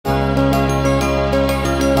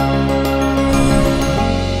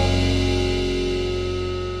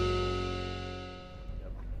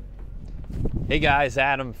Hey guys,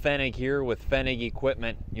 Adam Fenig here with Fenig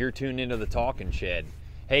Equipment. You're tuned into the Talking Shed.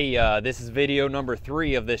 Hey, this is video number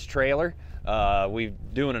 3 of this trailer. We're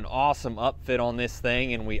doing an awesome upfit on this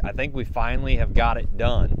thing, and I think we finally have got it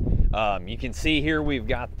done. You can see here we've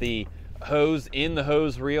got the hose in the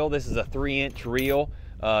hose reel. This is a 3-inch reel.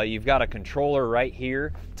 You've got a controller right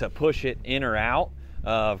here to push it in or out.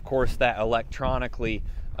 Of course, that electronically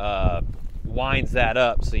winds that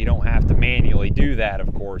up, so you don't have to manually do that,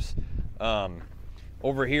 of course.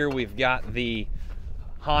 Over here we've got the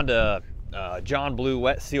Honda John Blue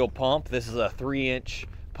wet seal pump. This is a 3-inch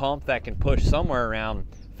pump that can push somewhere around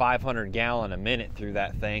 500 gallon a minute through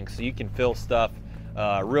that thing, so you can fill stuff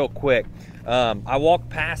real quick. I walked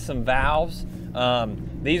past some valves.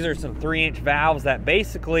 These are some 3-inch valves that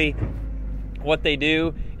basically what they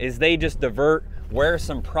do is they just divert where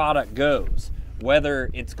some product goes,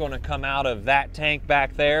 whether it's going to come out of that tank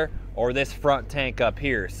back there or this front tank up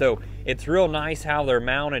here. So it's real nice how they're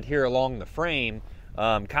mounted here along the frame,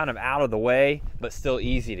 kind of out of the way, but still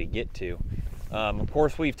easy to get to. Of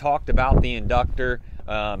course, we've talked about the inductor,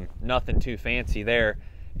 nothing too fancy there.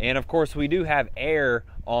 And of course, we do have air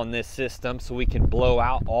on this system, so we can blow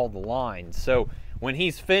out all the lines. So when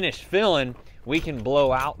he's finished filling, we can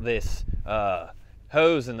blow out this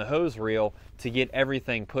hose in the hose reel to get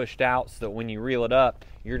everything pushed out, so that when you reel it up,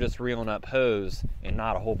 you're just reeling up hose and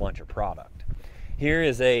not a whole bunch of product. Here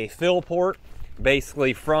is a fill port,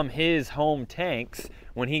 basically from his home tanks.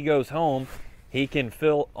 When he goes home, he can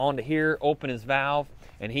fill onto here, open his valve,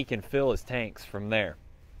 and he can fill his tanks from there.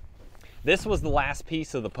 This was the last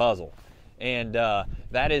piece of the puzzle, and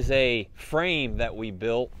that is a frame that we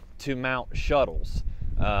built to mount shuttles.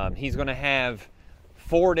 He's going to have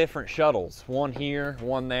 4 different shuttles, one here,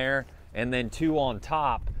 one there, and then 2 on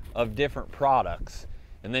top of different products.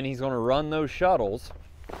 And then he's going to run those shuttles.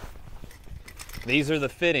 These are the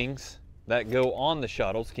fittings that go on the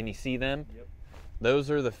shuttles. Can you see them? Yep.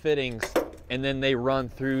 Those are the fittings, and then they run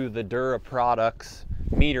through the Dura Products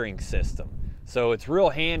metering system. So it's real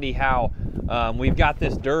handy how we've got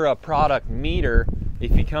this Dura product meter.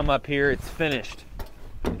 If you come up here, it's finished.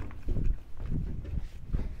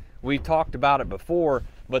 We've talked about it before,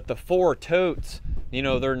 but the 4 totes, you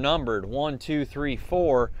know, they're numbered 1, 2, 3,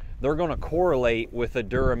 4. They're going to correlate with a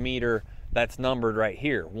Dura meter that's numbered right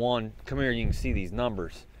here. 1, come here, you can see these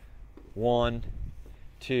numbers. 1,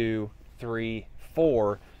 2, 3,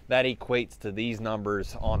 4. That equates to these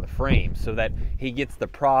numbers on the frame, so that he gets the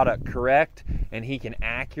product correct and he can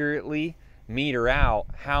accurately meter out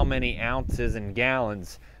how many ounces and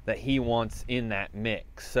gallons that he wants in that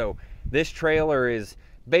mix. So this trailer is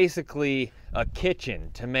basically a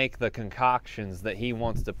kitchen to make the concoctions that he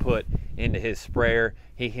wants to put into his sprayer.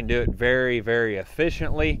 He can do it very, very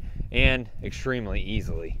efficiently and extremely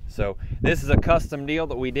easily. So this is a custom deal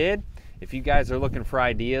that we did. If you guys are looking for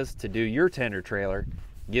ideas to do your tender trailer,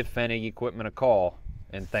 give Fenig Equipment a call,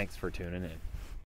 and thanks for tuning in.